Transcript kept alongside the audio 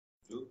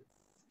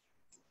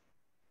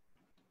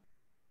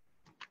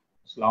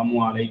আসসালামু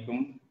আলাইকুম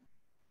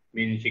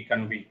মিনি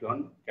শিক্ষানবিশগণ,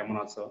 কেমন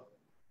আছো?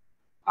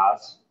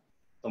 আজ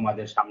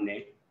তোমাদের সামনে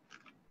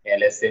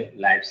LSA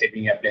লাইফ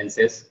সেভিং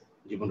অ্যাপ্লায়েন্সেস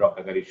জীবন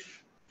রক্ষাকারী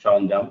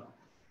সরঞ্জাম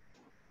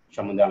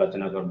সম্বন্ধে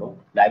আলোচনা করব।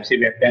 Life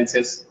saving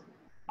appliances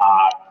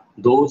R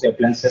those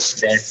appliances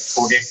that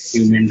protect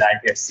human life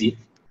at C.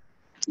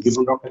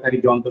 জীবন রক্ষাকারী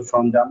যন্ত্র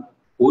সরঞ্জাম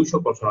ওই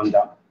সকল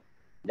সরঞ্জাম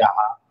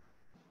যাহা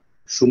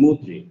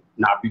সমুদ্রে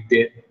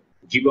নাবিকদের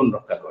জীবন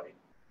রক্ষা করে।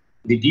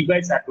 The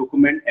devices are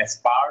documented as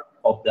part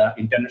of the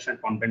International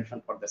Convention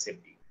for the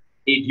Safety.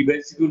 এই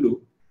ডিভাইসগুলো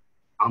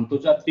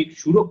আন্তর্জাতিক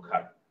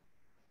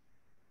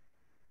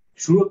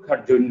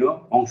সুরক্ষার জন্য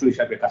অংশ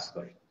হিসাবে কাজ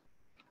করে।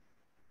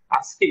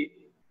 আজকে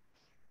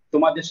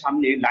তোমাদের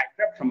সামনে লাইফ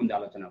রাফট সম্বন্ধে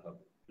আলোচনা করব।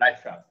 লাইফ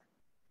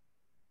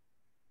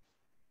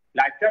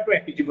রাফট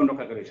একটি জীবন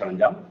রক্ষাকারী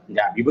সরঞ্জাম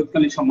যা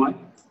বিপদকালীন সময়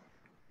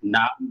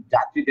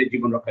যাত্রীদের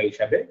জীবন রক্ষা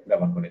হিসাবে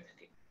ব্যবহার করে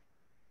থাকে।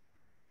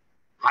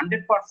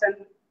 100%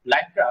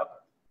 life raft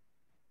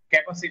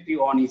capacity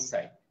on each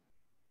side.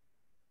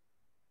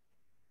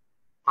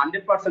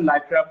 100%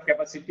 life raft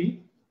capacity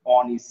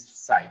on each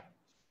side.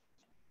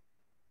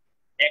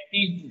 একটি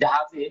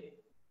জাহাজে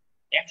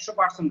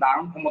 100%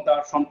 ধারণ ক্ষমতা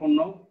সম্পন্ন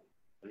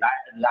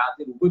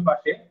জাহাজের উভয়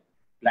পাশে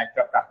লাইফ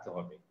রাফট রাখতে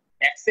হবে।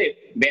 Except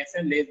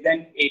vessel less than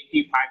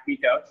 85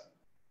 meters,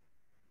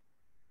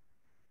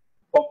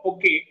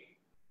 কমপক্ষে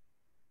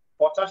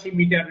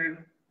 85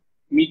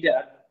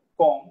 metre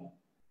com,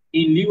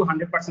 in lieu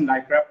 100%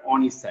 life raft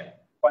on each side.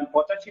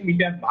 85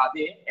 metre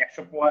বাদে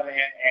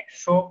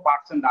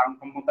 100% ধারণ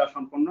ক্ষমতা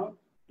সম্পন্ন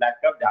লাইফ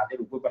রাফট জাহাজের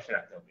উভয় পাশে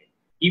রাখতে হবে।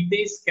 If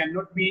this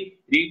cannot be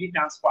really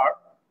transferred,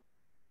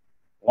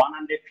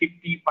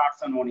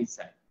 150% on each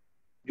side.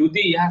 যদি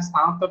ইহা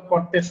স্থানান্তর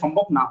করতে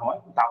সম্ভব না হয়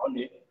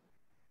তাহলে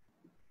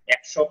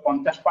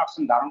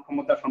 150% ধারণ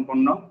ক্ষমতা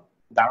সম্পন্ন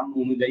ধারণ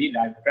অনুযায়ী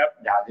লাইফ রাফট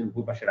জাহাজের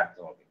উভয় পাশে রাখতে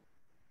হবে।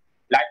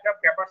 Life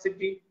raft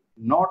capacity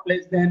not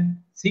less than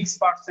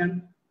 6%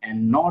 and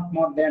not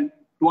more than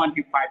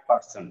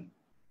 25%.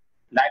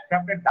 Life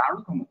রাফটের ধারণ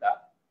ক্ষমতা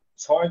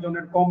 6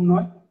 জনের কম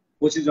নয়,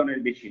 25 জনের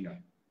বেশি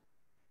নয়।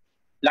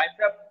 Life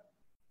raft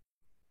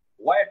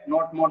wait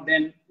not more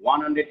then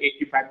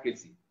 185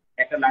 KG.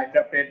 একটা লাইফ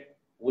রাফটের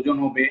ওজন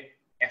হবে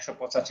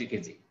 185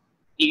 KG.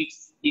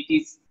 It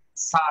is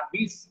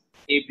service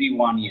every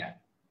 1 ইয়ার।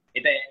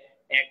 এটা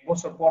 1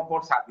 বছর পর পর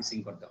সার্ভিসিং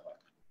করতে হয়।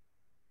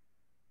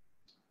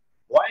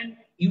 When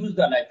use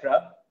the life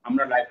raft,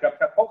 আমরা লাইফ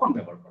রাফটটা কখন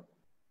ব্যবহার করব?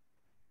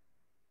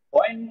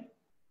 When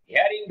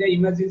hearing the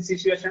emergency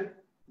situation,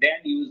 then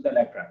use the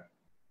life raft.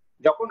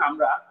 যখন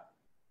আমরা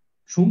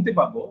শুনতে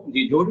পাবো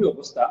যে জরুরি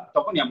অবস্থা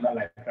তখনই আমরা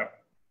লাইফ রাফট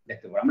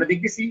দেখতে পাবো। আমরা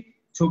দেখতেছি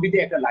ছবিতে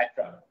একটা লাইফ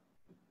রাফট।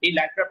 এই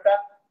লাইফ রাফটটা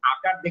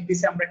আকার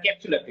দেখতেছি আমরা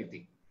ক্যাপসুল আকৃতি।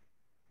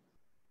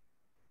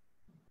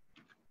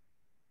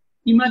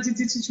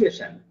 ইমার্জেন্সি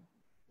সিচুয়েশন,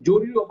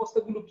 জরুরি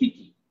অবস্থাগুলো কি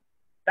কি?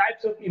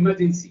 টাইপস অফ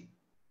ইমার্জেন্সি: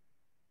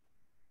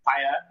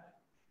 ফায়ার,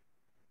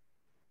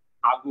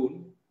 আগুন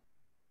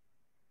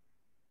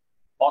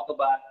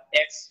অথবা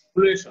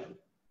এক্সপ্লোশন,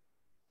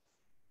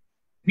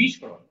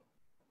 বিস্ফোরণ।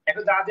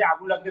 একটা জাহাজে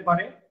আগুন লাগতে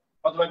পারে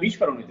অথবা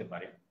বিস্ফোরণ হতে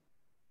পারে।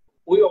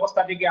 ওই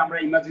অবস্থাটিকে আমরা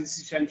ইমার্জেন্সি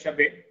সিচুয়েশন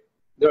হিসেবে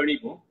ধরে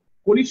নিব।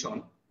 কলিশন,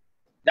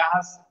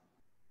 জাহাজ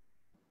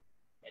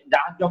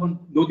যখন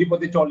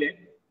নদীপথে চলে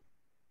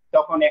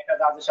তখন একটা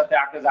জাহাজের সাথে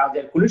আরেকটা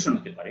জাহাজের কলিশন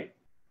হতে পারে,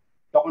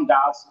 তখন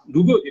জাহাজ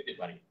ডুবেও যেতে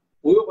পারে।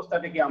 ওই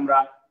অবস্থাটাকে আমরা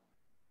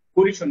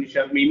কলিশন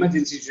হিসাবে,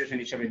 ইমার্জেন্সি সিচুয়েশন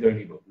হিসাবে ধরে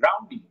নিব।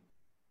 গ্রাউন্ডিং,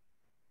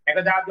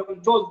 একটা জাহাজ যখন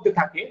চলতে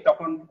থাকে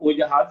তখন ওই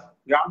জাহাজ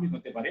গ্রাউন্ডিং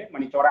হতে পারে,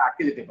 মানে চড়া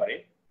আটকে যেতে পারে।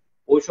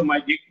 ওই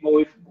সময়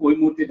ওই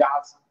মুহূর্তে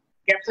জাহাজ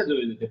ক্যাপসাইজ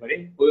হয়ে যেতে পারে।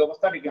 ওই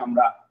অবস্থাটাকে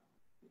আমরা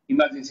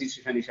ইমার্জেন্সি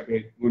সিচুয়েশন হিসাবে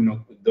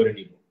ধরে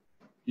নিব।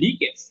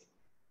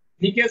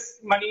 লিকেজ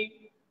মানে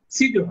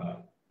ছিদ্র হওয়া,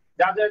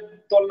 জাহাজের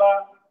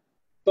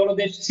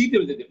তলদেশ ছিদ্র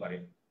যেতে পারে।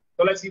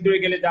 তলায় ছিদ্র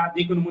হয়ে গেলে জাহাজ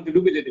যে কোনো মুহূর্তে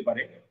ডুবে যেতে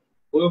পারে।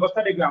 ওই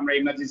অবস্থাটাকে আমরা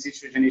ইমার্জেন্সি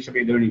সিচুয়েশন হিসাবে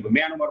ধরে নিব।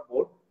 ম্যান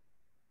ওভারবোর্ড,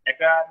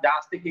 একটা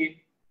জাহাজ থেকে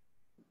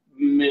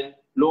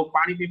লোক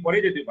পানিতে পড়ে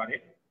যেতে পারে।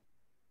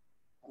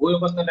 ওই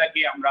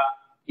অবস্থাটাকে আমরা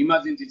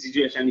ইমার্জেন্সি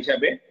সিচুয়েশন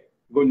হিসাবে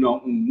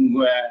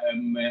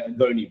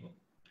ধরে নিব।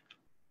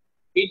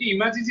 এটি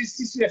ইমার্জেন্সি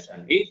সিচুয়েশন।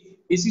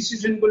 এই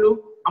সিচুয়েশন গুলো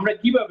আমরা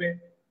কিভাবে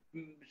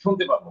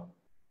শুনতে পাবো?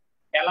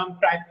 অ্যালার্ম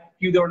টাইপ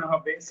কি ধরনের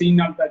হবে,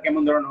 সিগন্যালটা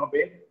কেমন ধরনের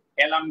হবে,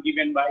 অ্যালার্ম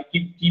গিভেন বাই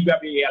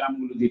কিভাবে এই অ্যালার্ম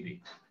গুলো দিবে।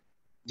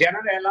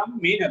 General alarm,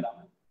 main alarm,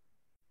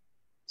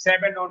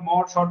 7 or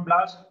more short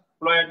blast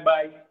followed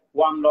by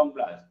 1 long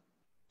blast।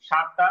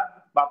 7টা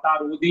বা তার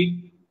অধিক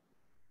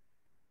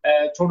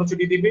ছোট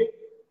ছুটি দিবে,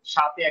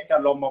 সাথে একটা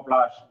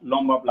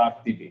লম্বা ব্লাস্ট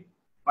দিবে।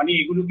 মানে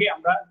এগুলোকে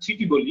আমরা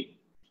ছিটি বলি।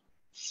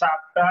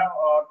 7টা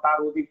তার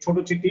অধিক ছোট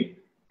ছিটি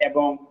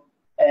এবং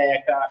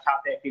একটা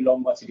সাথে একটি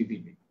লম্বা ছিটি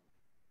দিবে।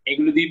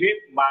 এগুলো দিবে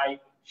by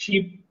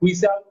sheep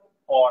whistle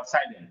or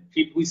siren.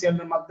 Sheep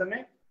হুইসেলের মাধ্যমে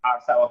আর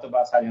অথবা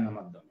সাইরেনের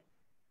মাধ্যমে।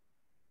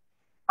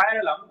 ফায়ার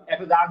অ্যালার্ম,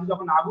 একটা জাহাজে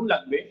যখন আগুন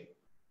লাগবে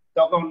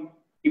তখন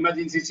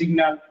emergency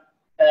signal,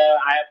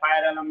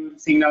 fire alarm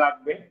signal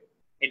আসবে।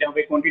 এটা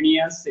হবে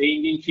continuous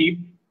ringing sheep,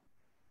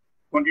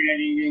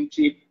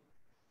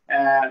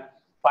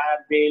 fire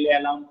bell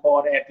alarm for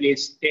at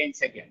least 10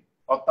 second,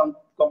 অত্যন্ত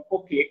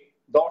কমপক্ষে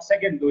 10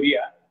 সেকেন্ড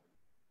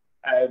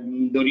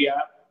দরিয়া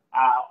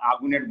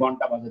আগুনের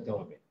ঘন্টা বাজাতে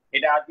হবে।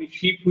 এটা আসবে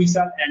sheep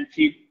whistle and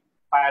sheep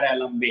fire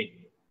alarm bell,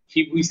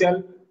 sheep whistle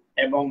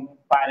এবং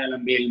ফায়ার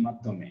অ্যালার্ম বেল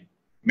মাধ্যমে।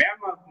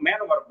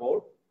 Man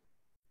ওভারবোর্ড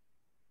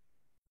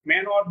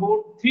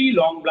 3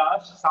 long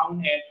blast sound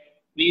at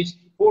least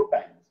 4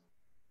 Times,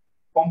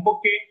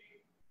 কমপক্ষে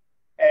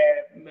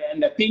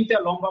 3টা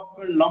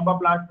লম্বা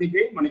ব্লাস্ট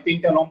দিবে, মানে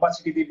 3টা লম্বা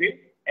সিটি দিবে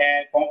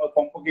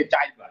কমপক্ষে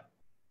 4 বার।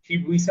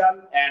 Sheep whistle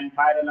and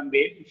fire alarm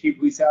bell, sheep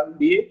whistle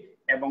দিয়ে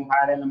এবং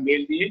ফায়ার অ্যালার্ম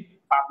বেল দিয়ে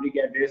public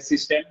address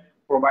system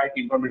provide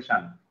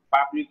information,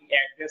 public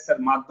অ্যাড্রেসের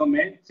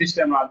মাধ্যমে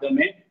সিস্টেমের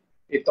মাধ্যমে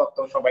এই তথ্য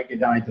সবাইকে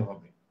জানাইতে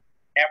হবে।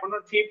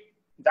 অ্যাপোনোশিপ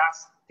জাস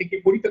থেকে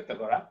পরিত্যক্ত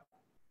করা।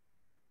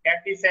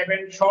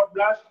 87 short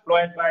blast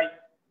followed by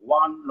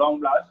 1 long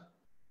blast,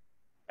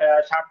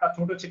 7টা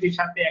ছোট সিটির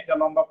সাথে একটা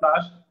লম্বা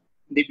ব্লাস্ট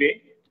দিবে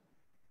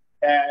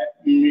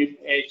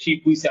শিপ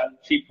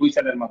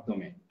হুইসেলের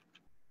মাধ্যমে।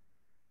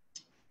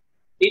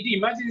 এই যে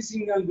ইমার্জেন্সি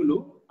সিগন্যাল গুলো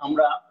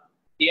আমরা,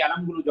 এই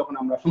অ্যালার্ম গুলো যখন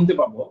আমরা শুনতে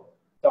পাবো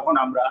তখন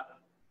আমরা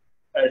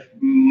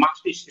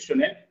মাস্টার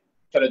স্টেশনে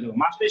চলে যাবো।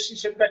 মাস্টার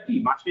স্টেশনটা কি?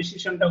 মাস্টার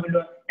স্টেশনটা হলো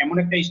এমন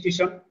একটা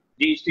স্টেশন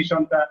যে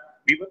স্টেশনটা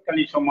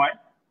বিপদকালীন সময়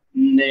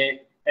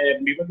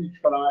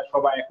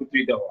সবাই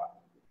একত্রিত হওয়া।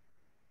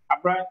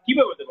 আমরা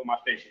কিভাবে দেবো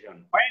master station?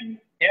 When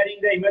hearing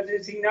the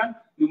emergency signal,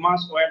 you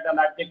must wear the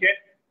life jacket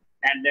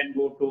and then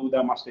go to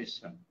the master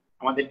station.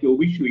 আমাদেরকে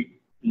অবশ্যই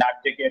লাইফ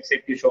জ্যাকেট,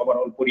 সেফটি শু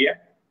ওভারঅল পরিয়ে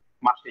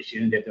মাস্টার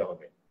স্টেশনে যেতে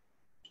হবে।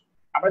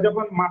 আমরা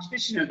যখন মাস্টার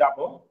স্টেশনে যাব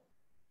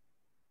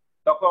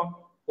তখন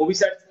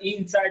অফিসার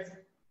ইনসাইড,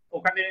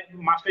 ওখানে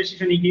মাস্টার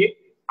স্টেশনে গিয়ে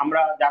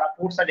আমরা যারা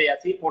পোর্ট সাইডে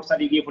আছি পোর্ট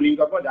সাইডে গিয়ে ফোলিং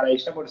করবো, যারা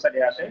এক্সট্রা পোর্ট সাইডে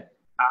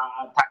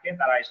থাকে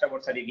তারা এক্সট্রা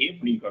পোর্ট সাইডে গিয়ে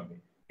ফোলিং করবে।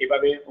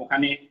 এভাবে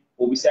ওখানে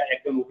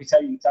একজন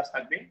অফিসার ইনচার্জ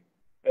থাকবে,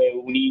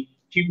 উনি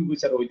চিফ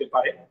অফিসার হইতে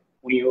পারে,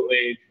 উনি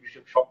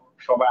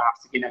সবাই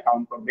আসছে কিনা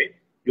কাউন্ট করবে।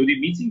 যদি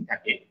মিসিং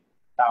থাকে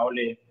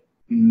তাহলে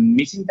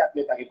মিসিং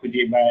থাকলে তাকে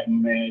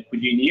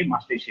খুঁজিয়ে নিয়ে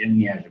মাস্টার স্টেশন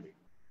নিয়ে আসবে।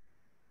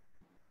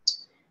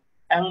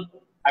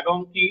 এবং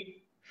কি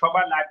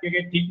সবার লাইফ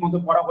জ্যাকেট ঠিক মতো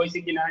পরা হয়েছে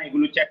কিনা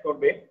এগুলো চেক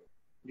করবে।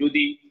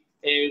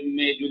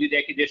 যদি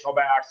দেখি যে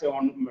সবাই আসছে,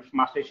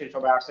 মাস্টার স্টেশন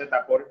সবাই আসছে,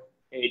 তারপর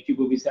চিফ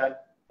অফিসার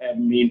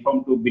ইনফর্ম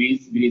টু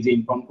ব্রিজে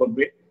ইনফর্ম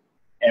করবে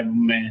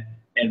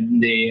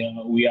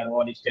we are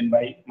all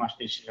standby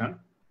master station,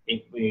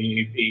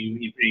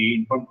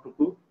 inform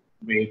two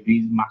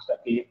bridge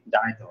মাস্টারকে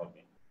জানাইতে হবে।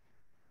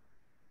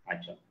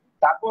 আচ্ছা,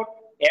 তারপর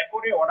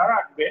এরপরে অর্ডার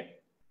আসবে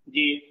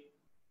যে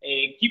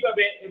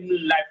কিভাবে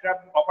লাইফটা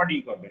অপারেটিং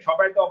করবে।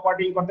 সবাই তো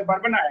অপারেটিং করতে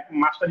পারবে না,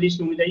 মাস্টার লিস্ট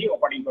অনুযায়ী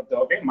অপারেটিং করতে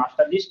হবে।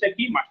 মাস্টার লিস্টটা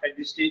কি? মাস্টার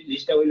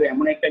লিস্টটা হইলো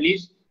এমন একটা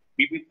লিস্ট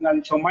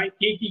বিপদকালীন সময়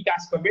কে কি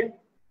কাজ করবে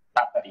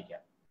তার তালিকা।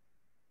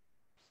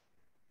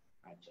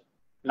 আচ্ছা,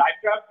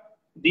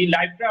 the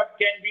life raft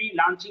can be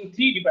launching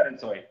 3 different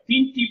ways,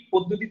 3টি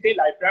পদ্ধতিতে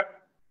লাইফ রাফট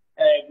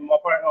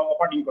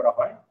অপারেটিং করা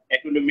হয়।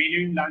 একটা হলো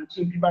manual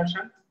launching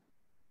preparation,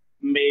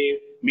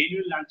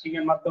 manual launching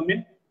এর মাধ্যমে,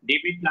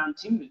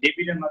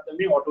 ডেবিটের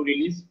মাধ্যমে, অটো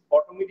রিলিজ,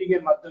 অটোমেটিক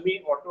এর মাধ্যমে,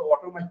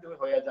 অটোমেটিক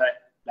হয়ে যায়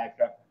লাইফ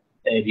রাফট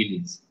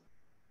রিলিজ।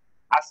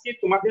 আজকে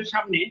তোমাদের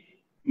সামনে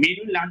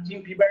ম্যানুয়াল লঞ্চিং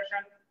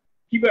প্রিপারেশন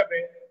কিভাবে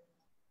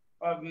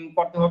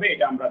করতে হবে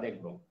এটা আমরা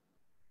দেখব।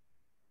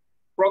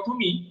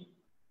 প্রথমেই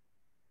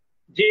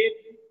যে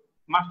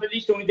মাস্টার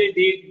লিস্ট অনুযায়ী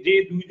যে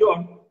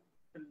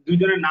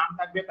দুইজনের নাম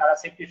থাকবে তারা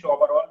সেফটি শু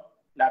ওভারঅল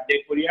লাইফ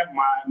জ্যাকেট পরিয়া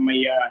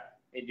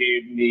এই যে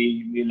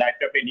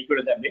লাইফটাপে নিয়ে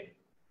করে যাবে।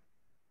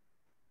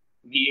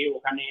 গিয়ে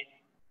ওখানে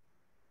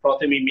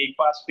প্রথমে make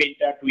fast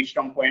painter two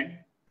strong point,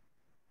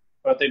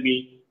 প্রথমে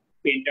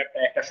পেন্টারটা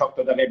একটা শক্ত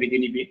জায়গায় বেঁধে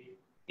নিবে।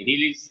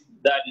 রিলিজ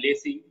দা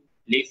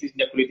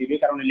লেসিংটা খুলে দিবে,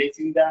 কারণ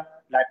লেসিং দা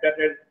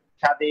লাইফটাপের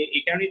সাথে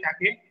এই কারণেই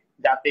থাকে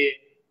যাতে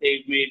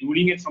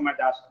রুলিং এর সময়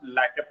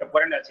লাইফটাপটা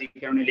পরে না, সেই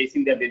কারণে লেসিং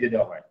দিয়ে বেঁধে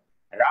দেওয়া হয়।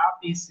 রাফ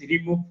ইজ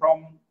রিমুভ ফ্রম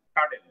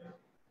কার্ডেল,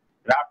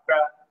 রাফটা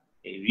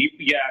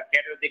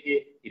ক্যাডেল থেকে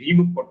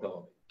রিমুভ করতে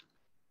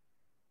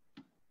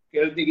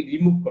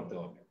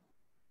হবে,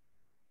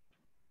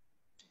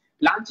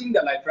 লাঞ্চিং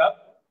দ্য লাইফ রাফ।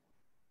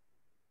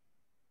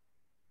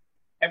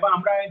 এবার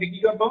আমরা কি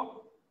করবো?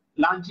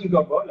 লাঞ্চিং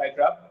করবো life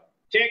rough.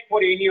 Check for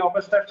any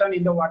obstruction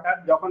in the water,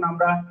 যখন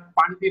আমরা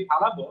পানিতে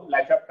ফালাবো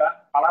লাইফ রাফটা,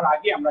 ফালার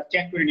আগে আমরা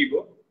চেক করে নিব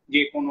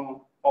যে কোনো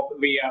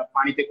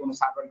পানিতে কোনো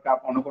সার্ভেন্ট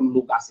ক্রাফট অন্য কোনো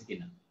লোক আছে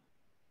কিনা।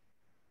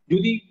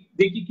 যদি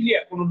দেখি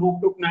ক্লিয়ার কোনো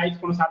লোক নাই,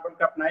 কোনো সার্ভেন্ট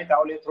ক্রাফট নাই,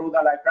 তাহলে through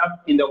the life raft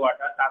in the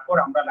water, তারপর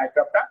আমরা লাইফ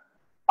রাফটটা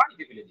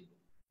পানিতে ফেলে দিব।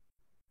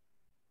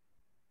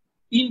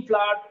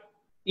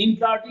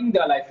 ইনফ্লাটিং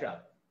দ্য লাইফ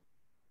রাফট,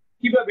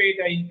 কিভাবে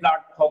এটা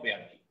ইনফ্লাট হবে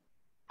আর কি।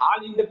 হাল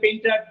in the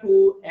painter to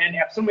an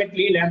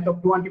approximately length of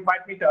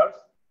 25 metres.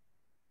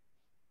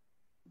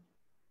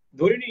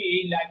 ধরে নিই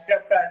এই লাইফ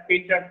রাফটটা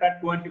পেন্টারটা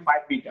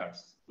 25 মিটার্স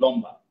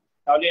লম্বা,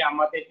 তাহলে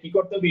আমাদের কি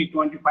করতে হবে?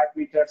 25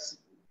 মিটার্স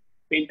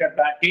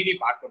পেন্টারটা টেনে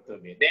পার করতে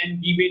হবে। দেন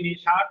given a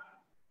sharp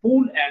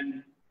full and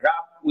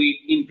rough with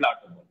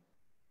ইনফ্লাটেবল।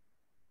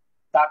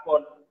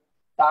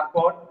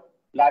 তারপর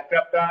লাইফ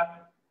রাফটটা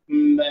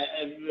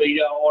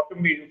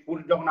অটোমেটিক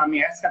যখন আমি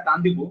হ্যাসকা টান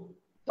দিব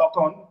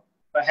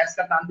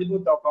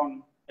তখন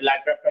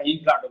লাইফ রাফটা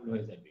ইনফ্লাটেবল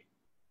হয়ে যাবে।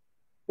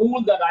 পুল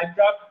দ্য লাইফ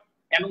রাফট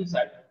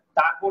অ্যালোংসাইড,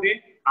 তারপরে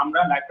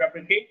আমরা লাইফ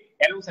রাফটকে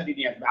অ্যালোংসাইডে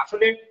নিয়ে আসবে।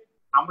 আসলে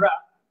আমরা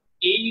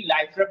এই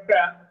লাইফ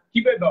রাফটটা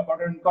কিভাবে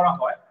অপারেট করা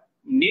হয়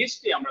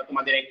নেক্সটে আমরা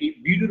তোমাদের একটি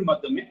ভিডিওর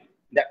মাধ্যমে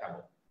দেখাবো।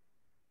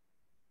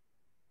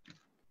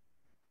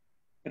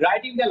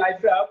 Writing the life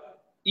raft,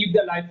 if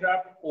the life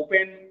raft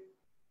open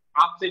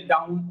upside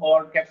down or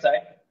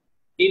ক্যাপসাইড,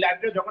 এই লাইফ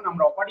রাফট যখন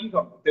আমরা অপারেটিং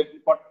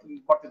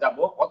করতে যাব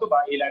অথবা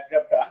এই লাইফ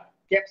রাফটটা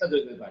ক্যাপসাইড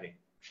হয়ে যেতে পারে,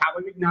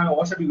 স্বাভাবিক না হয়ে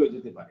অস্বাভাবিক হয়ে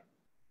যেতে পারে,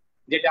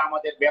 যেটা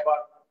আমাদের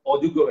ব্যবহার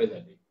অযোগ্য হয়ে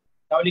যাবে।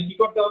 তাহলে কি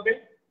করতে হবে?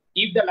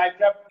 ইফ দ্য লাইফ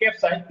রাফট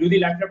ক্যাপসাইড, যদি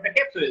লাইফ রাফটটা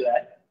ক্যাপস হয়ে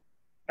যায়,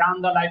 turn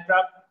the life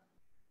raft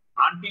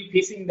until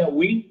facing the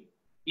wind,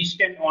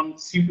 stand on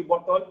seat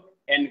bottle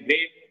and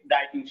grab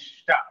diving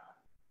star।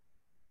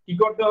 কি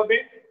করতে হবে?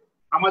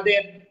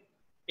 আমাদের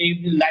এই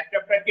লাইফ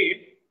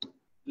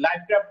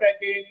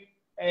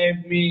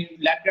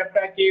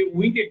রাফটটাকে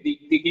উইন্ডের দিক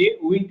থেকে,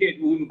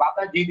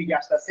 বাতাস যেদিকে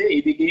আসতেছে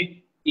এইদিকে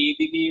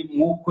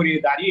মুখ করে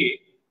দাঁড়িয়ে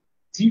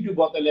সিট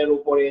বোতলের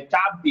উপরে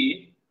চাপ দিয়ে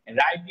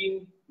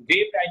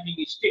গ্রেপ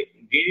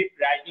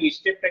রাইটিং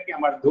স্টেপটাকে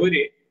আমরা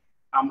ধরে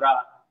আমরা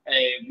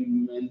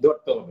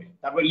ধরতে হবে।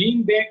 তারপর লিং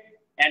ব্যাক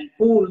এন্ড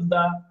পুল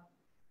দা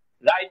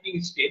রাইটিং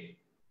স্টেপ।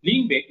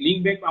 লিং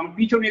ব্যাক আমার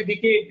পিছনের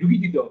দিকে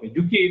ঝুঁকিয়ে দিতে হবে,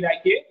 ঝুঁকিয়ে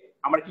রেখে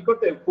আমরা কি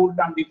করতে হবে? ফুল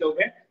টার্ন দিতে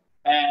হবে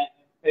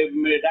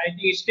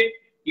writing step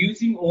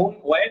using on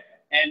wait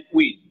and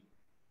wind.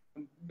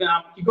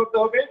 কি করতে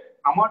হবে?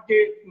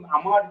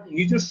 আমার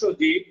নিজস্ব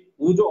যে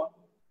ওজন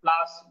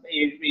প্লাস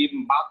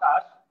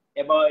বাতাস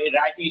এবং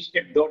রাইটিং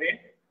স্টেপ ধরে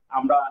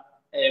আমরা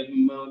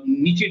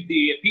নিচের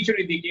দিকে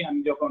পিছনের দিকে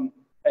আমি যখন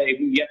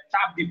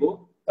চাপ দিব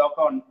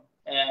তখন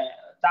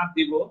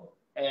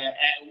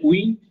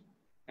wind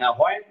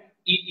when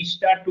it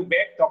start to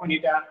back, তখন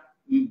এটা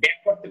ব্যাক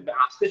করতে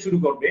আসতে শুরু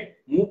করবে,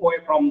 move away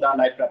from the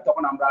life raft,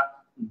 তখন আমরা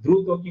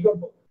দ্রুত কি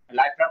করব?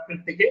 লাইফ রাফটের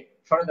থেকে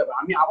সরে যাব।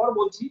 আমি আবার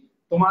বলছি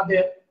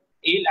তোমাদের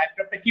এই লাইফ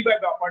রাফটটা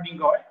কিভাবে অপারেটিং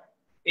হয়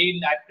এই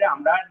লাইফটা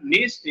আমরা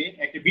নেক্সটে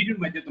একটা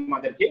ভিডিওর মধ্যে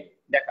তোমাদেরকে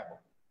দেখাবো।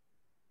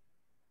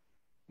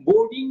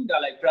 বোর্ডিং দা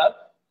লাইফ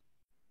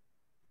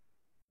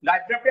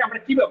রাফটে আমরা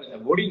কিভাবে যাব?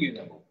 বোর্ডিং এ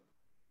যাব।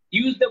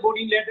 Use the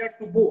boarding letter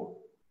to board.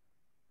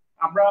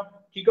 আমরা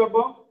কি করব?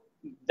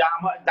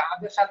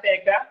 জাহাজের সাথে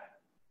একটা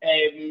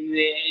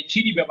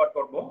সিঁড়ি ব্যবহার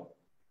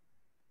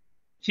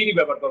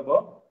করব,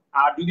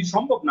 আর যদি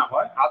সম্ভব না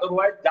হয়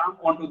otherwise jump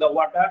অনটু the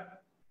water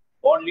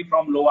only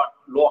from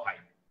low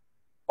height.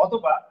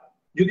 অথবা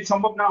যদি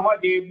সম্ভব না হয়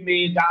যে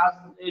জাহাজ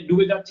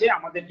ডুবে যাচ্ছে,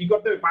 আমাদের কি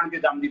করতে হবে? পানিতে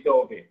জাম্প দিতে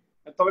হবে।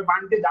 তবে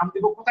পানিতে জাম্প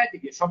দেবো কোথায়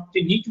থেকে?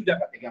 সবচেয়ে নিচু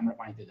জায়গা থেকে আমরা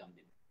পানিতে jump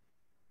Dev.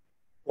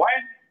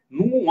 When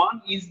no one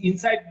is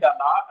inside the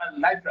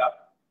life raft,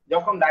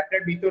 যখন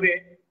লাইফটার ভিতরে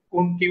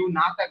কোন কেউ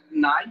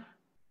নাই,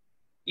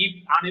 if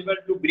unable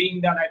to bring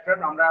the life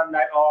raft, আমরা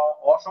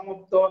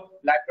অসমাপ্ত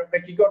লাইফ রাফটটা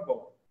কি করব?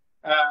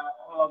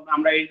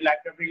 আমরা এই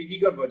লাইফ রাফটটাকে কি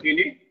করব?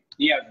 টেনে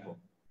নিয়ে আসব।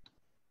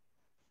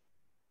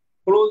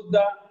 ক্লোজ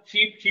দ্য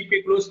শিপকে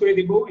ক্লোজ করে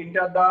দিব।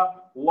 Enter the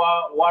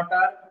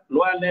water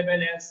lower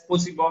level as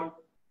possible,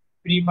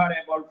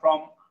 preferable from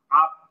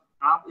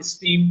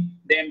upstream,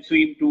 then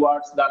swim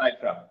towards the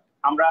life raft।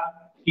 আমরা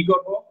কি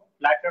করব?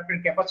 লাইফ রাফটের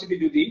ক্যাপাসিটি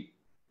যদি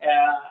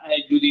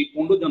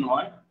 15 জন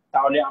হয়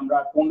তাহলে আমরা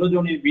 15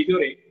 জনের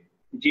ভিতরে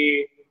যে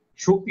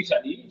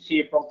শক্তিশালী সে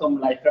প্রথম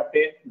লাইফ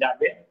রাফটে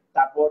যাবে,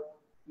 তারপর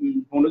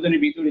 15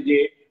 জনের ভিতরে যে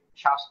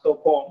স্বাস্থ্য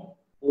কম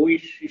ওই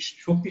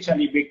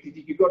শক্তিশালী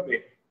ব্যক্তিটি কি করবে?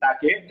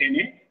 তাকে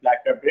টেনে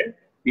লাইফ রাফটের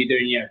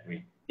ভিতরে নিয়ে আসবে।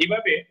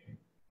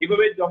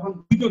 এভাবে যখন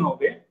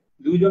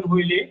দুজন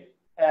হইলে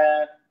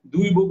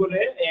দুই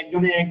বগলে,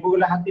 একজনে এক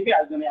বগলে হাত দিবে,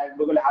 আরেকজনে এক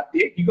বগলে হাত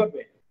দিয়ে কি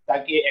করবে?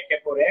 তাকে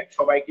একের পর এক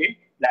সবাইকে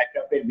লাইফ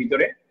রাফটের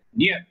ভিতরে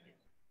নিয়ে আসবে।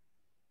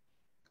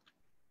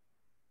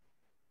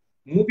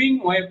 Moving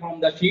away from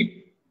the ship,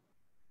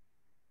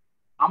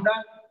 আমরা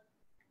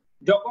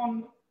যখন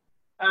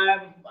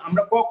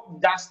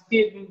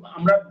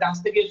জাহাজ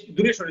থেকে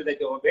দূরে সরে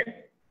যেতে হবে।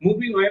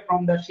 Moving away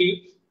from the ship,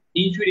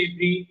 ensure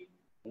every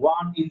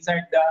one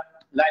inside the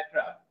life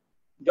raft.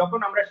 যখন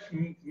আমরা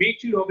মেক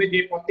শিওর হবে যে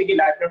প্রত্যেকে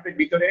লাইফ রাফটের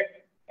ভিতরে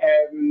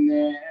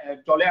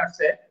চলে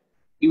আসছে,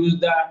 use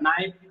the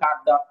knife cut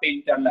the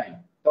painter line,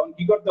 তখন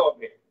কি করতে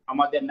হবে?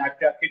 আমাদের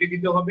নাইফটা কেটে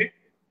দিতে হবে।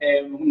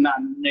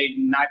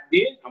 নাইফ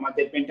দিয়ে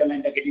আমাদের পেন্টার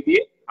লাইনটা কেটে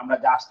দিয়ে আমরা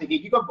জাহাজ থেকে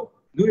কি করব?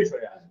 দূরে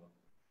সরে আসবো।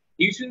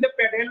 Using the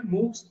pedal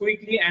moves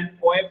quickly and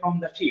away from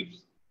the ships.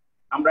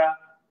 আমরা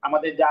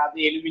আমাদের জাহাজে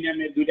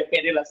অ্যালুমিনিয়ামের দুইটা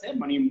প্যাডেল আছে,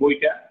 মানে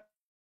বইটা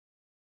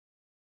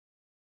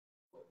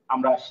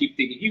আমরা শিপ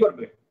থেকে কি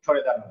করবে?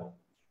 সরে দাঁড়াবো।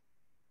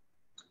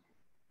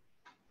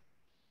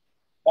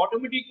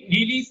 অটোমেটিক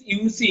রিলিজ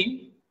ইউজিং,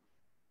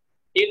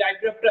 এই লাইফ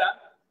রাফটটা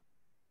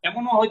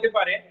এমনও হতে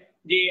পারে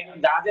যে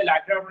জাহাজে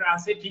লাইফ রাফট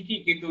আছে ঠিকই,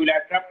 কিন্তু ওই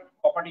লাইফ রাফট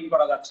অপারেটিং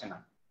করা যাচ্ছে না,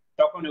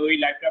 তখন ওই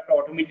লাইফ রাফটটা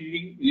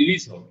অটোমেটিকলি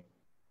রিলিজ হবে।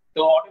 তো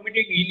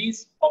automatic release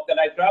of the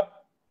life raft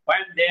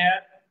when there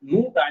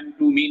no time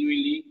to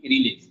manually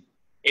release,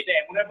 এটা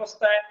এমন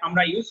অবস্থায়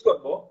আমরা ইউজ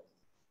করব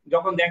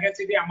যখন দেখা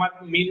যাচ্ছে যে আমার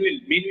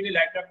ম্যানুয়ালি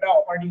লাইভ ট্র্যাপটা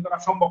অপারেটিং করা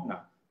সম্ভব না,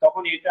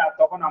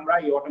 তখন আমরা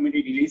এই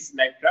automatic release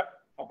live trap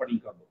operating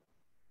করব।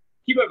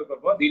 কিভাবে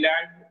করব? দি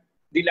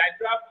live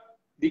trap,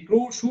 the crew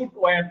should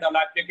wire the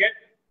life jacket.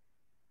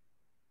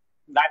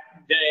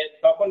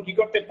 তখন কি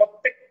করতে,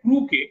 প্রত্যেক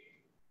ক্রুকে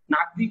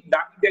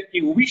নাগরিকদেরকে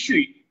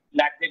অবশ্যই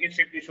life jacket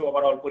safety show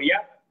overall করিয়া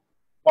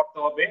করতে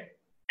হবে,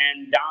 and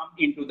jump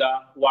into the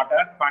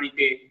water,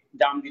 পানিতে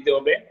জাম্প দিতে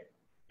হবে,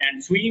 and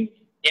swim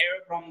away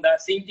from the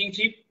sinking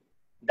ship,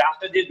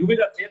 জাহাজটা যে ডুবে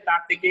যাচ্ছে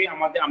তার থেকে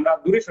আমরা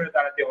দূরে সরে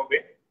দাঁড়াতে হবে।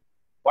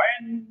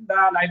 when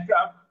the life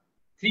raft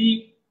 3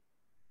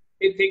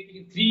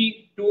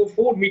 to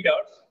 4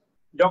 meters,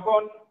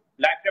 যখন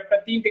লাইফ রাফটটা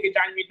 3 থেকে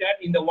 4 মিটার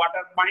ইন দ্য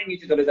ওয়াটার, পানির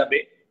নিচে চলে যাবে,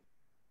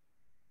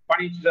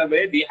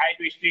 দি হাইট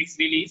রিস্ট্রিক্টস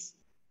রিলিজ,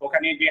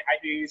 ওখানে যে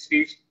হাইট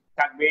রিস্ট্রিক্টস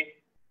থাকবে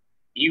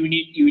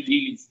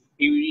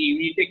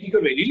ইউনিটে কি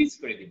করবে? রিলিজ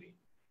করে দিবে।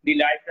 দি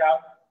life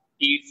raft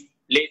is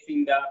লেসিং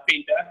the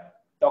painter,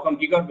 তখন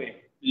কি করবে?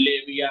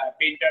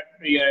 পেন্টার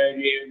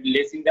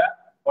লেসিং দ্য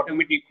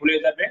অটোমেটিক খুলে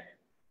যাবে।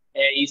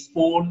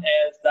 Sport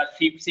as the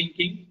ship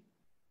sinking,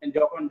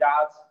 যখন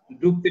জাহাজ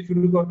ডুবতে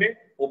শুরু করবে,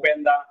 open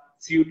the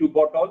CO2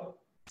 bottle,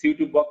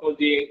 CO2 bottle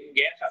যে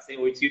গ্যাস আছে,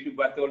 ওই CO2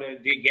 বটলের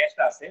যে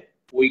গ্যাসটা আছে,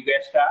 ওই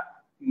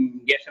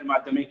গ্যাসের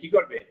মাধ্যমে কি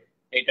করবে?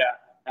 এটা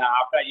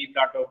আফটার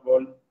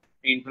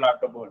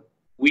ইনফ্লাটেবল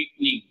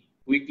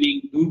উইকলিং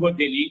দুর্বল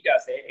যে লিঙ্কটা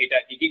আছে, এটা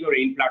কি করে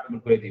ইনফ্লাটেবল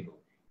করে দেব।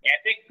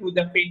 Attack to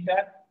the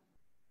painter,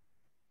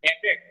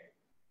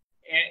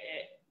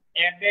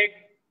 attack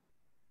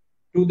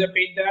to the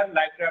painter,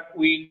 life raft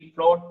will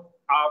float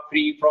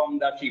free from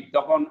the ship,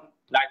 তখন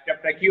লাইফ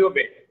রাফটটা কি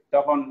হবে?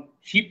 তখন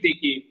শিপ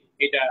থেকে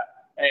এটা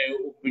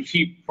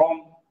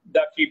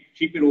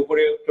শিপের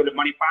উপরে চলে,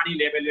 মানে পানি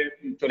লেভেলে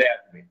চলে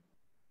আসবে।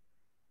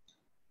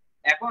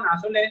 এখন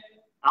আসলে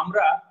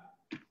আমরা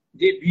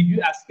যে ভিডিও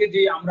আজকে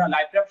যে আমরা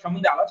লাইফ রাফট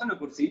সম্বন্ধে আলোচনা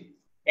করছি,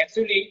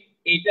 অ্যাকচুয়ালি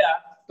এটা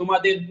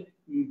তোমাদের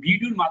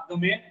ভিডিওর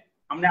মাধ্যমে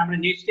আমরা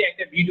নেক্সটে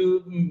একটা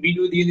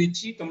ভিডিও দিয়ে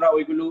দিচ্ছি, তোমরা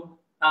ওইগুলো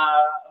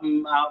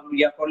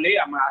করলে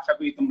আমরা আশা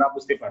করি তোমরা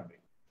বুঝতে পারবে।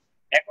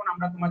 এখন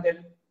আমরা তোমাদের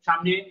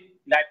সামনে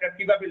লাইফ রাফট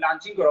কিভাবে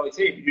লঞ্চিং করা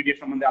হয়েছে এই ভিডিও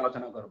সম্বন্ধে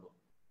আলোচনা করব।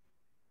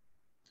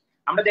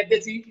 আমরা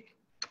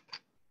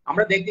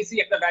দেখতেছি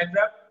একটা লাইফ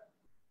রাফট।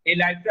 এই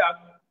লাইফ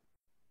রাফট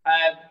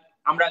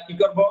আমরা কি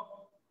করব?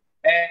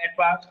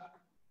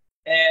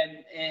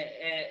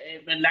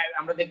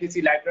 আমরা দেখতেছি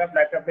লাইফ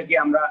রাফটটাকে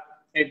আমরা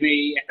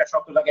একটা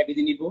শক্ত জায়গায়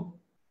বেঁধে নিব,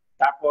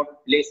 তারপর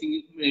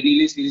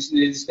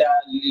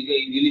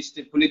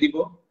রিলিজটা খুলে দিব,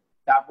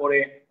 তারপরে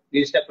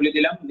রিলিজটা খুলে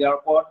দিলাম, দেওয়ার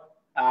পর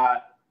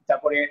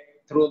তারপরে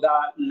থ্রো দা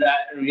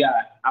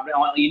আমরা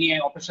any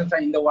obstruction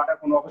in the water,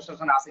 কোনো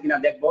অবস্ট্রাকশন আছে কিনা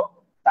দেখবো,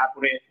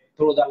 তারপরে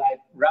through the life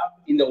raft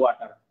in the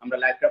water, আমরা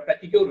লাইফ রাফটটা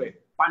কি করবে?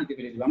 পানিতে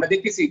ফেলে দিব। আমরা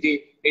দেখতেছি যে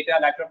এটা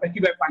লাইফ রাফটটা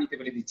কিভাবে পানিতে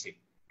ফেলে দিচ্ছে।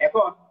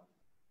 এখন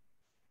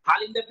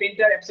হাল in the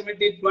painter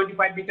approximately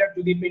 25 metre,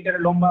 যদি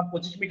পেন্টারের লম্বা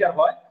 25 মিটার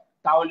হয়,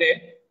 তাহলে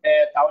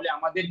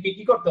আমাদেরকে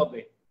কি করতে হবে?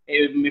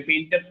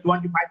 পেন্টার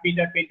 25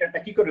 মিটার পেন্টারটা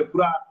কি করবে?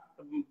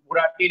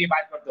 পুরা টেনে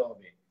বাইর করতে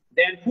হবে।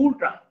 দেন ফুল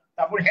টার্ন,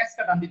 তারপর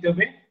হ্যাচটা টান দিতে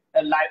হবে,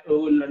 লাইফ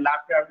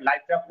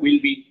রাফট উইল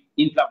বি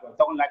ইনফ্লাটেবল,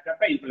 তখন লাইফ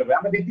রাফটটা ইনফ্লাট হবে।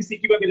 আমরা দেখতেছি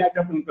কিভাবে লাইফ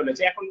রাফট ইনফ্লাট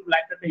হয়েছে, এখন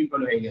লাইফ রাফটটা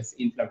ইনফ্লাট হয়ে গেছে,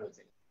 ইনফ্লাট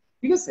হয়েছে,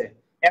 ঠিক আছে।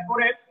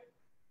 এরপরে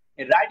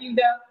riding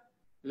the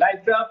life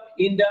raft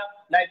in the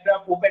life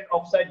raft open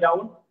offside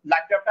down,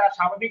 life রাফটটা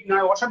স্বাভাবিক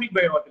নয় অস্বাভাবিক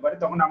ভাবে হতে পারে,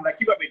 তখন আমরা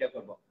কিভাবে এটা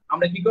করব?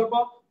 আমরা কি করব?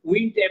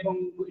 উইন্ড এবং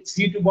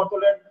CO2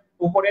 বোতলের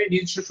উপরে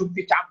নিজস্ব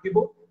শক্তি চাপ দিব,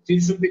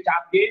 নিজস্ব শক্তি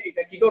চাপ দিয়ে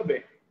এটা কি করবে?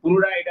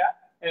 পুনরায় এটা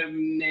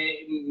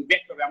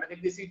ব্যাক করবে। আমরা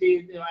দেখতেছি যে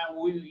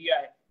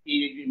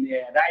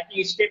রাইটিং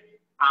স্টেপ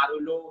আর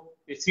হলো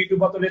CO2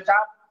 বোতলের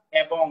চাপ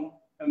এবং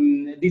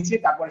দিচ্ছি,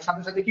 তারপরে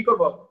সাথে সাথে কি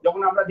করব?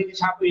 যখন আমরা দেখি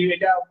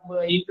এটা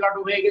ইনফ্লাট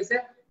হয়ে গেছে,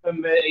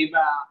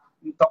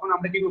 তখন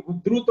আমরা কি খুব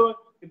দ্রুত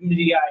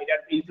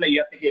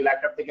থেকে লাইফ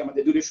রাফট থেকে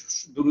আমাদের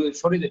দূরে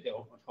সরে যেতে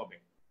হবে।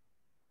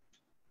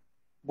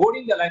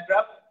 বোর্ডিং দ্য লাইফ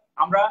রাফট,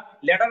 আমরা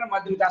ল্যাডারের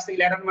মাধ্যমে, কাছ থেকে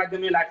ল্যাডারের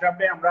মাধ্যমে লাইফ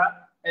রাফটে আমরা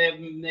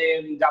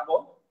যাব।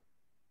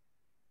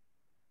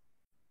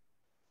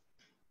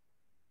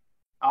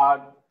 আর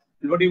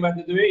লোডিং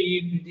মাধ্যমে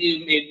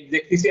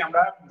দেখতেছি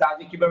আমরা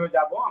জাহাজে কিভাবে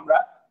যাব। আমরা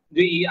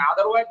যদি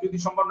আদারওয়াইজ যদি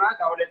সম্ভব না,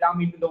 তাহলে jump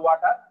into the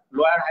water,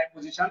 lower high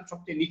position,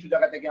 সবচেয়ে নিচু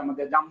জায়গা থেকে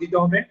আমাদের জাম্প দিতে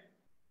হবে।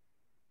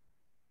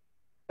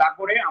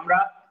 তারপরে আমরা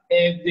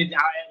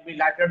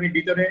লাইফ রাফটের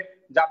ভিতরে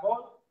যাব,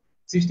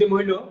 সিস্টেম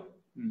হইলো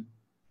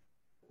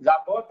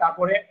যাব,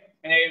 তারপরে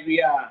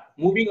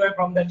moving away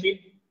from the ship,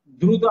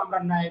 দ্রুত আমরা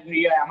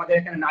আমাদের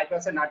এখানে নাইফ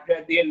আছে, নাইফ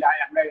দিয়ে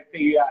আমরা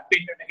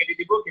পেন্টারটা কেটে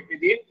দিব, কেটে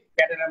দিয়ে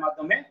প্যাডেলের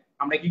মাধ্যমে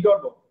আমরা কি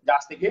করব?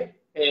 জাহাজ থেকে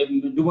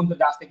ডুবন্ত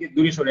জাহাজ থেকে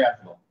দূরে সরে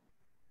আসবো।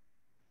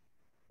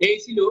 এই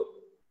ছিল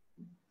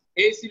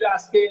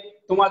আজকে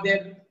তোমাদের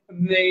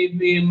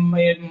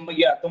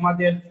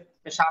তোমাদের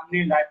সামনে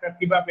লাইফ রাফট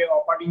কিভাবে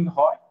অপারেটিং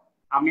হয়।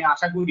 আমি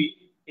আশা করি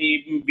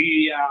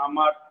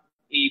আমার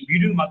এই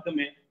ভিডিওর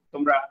মাধ্যমে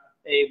তোমরা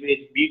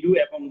ভিডিও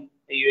এবং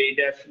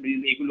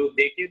এগুলো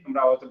দেখে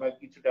তোমরা হয়তো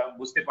কিছুটা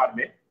বুঝতে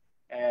পারবে।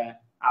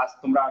 আজ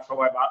তোমরা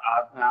সবাই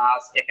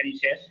আজ এখানেই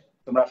শেষ।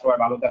 তোমরা সবাই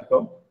ভালো থাকো।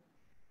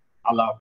 আল্লাহ হাফেজ।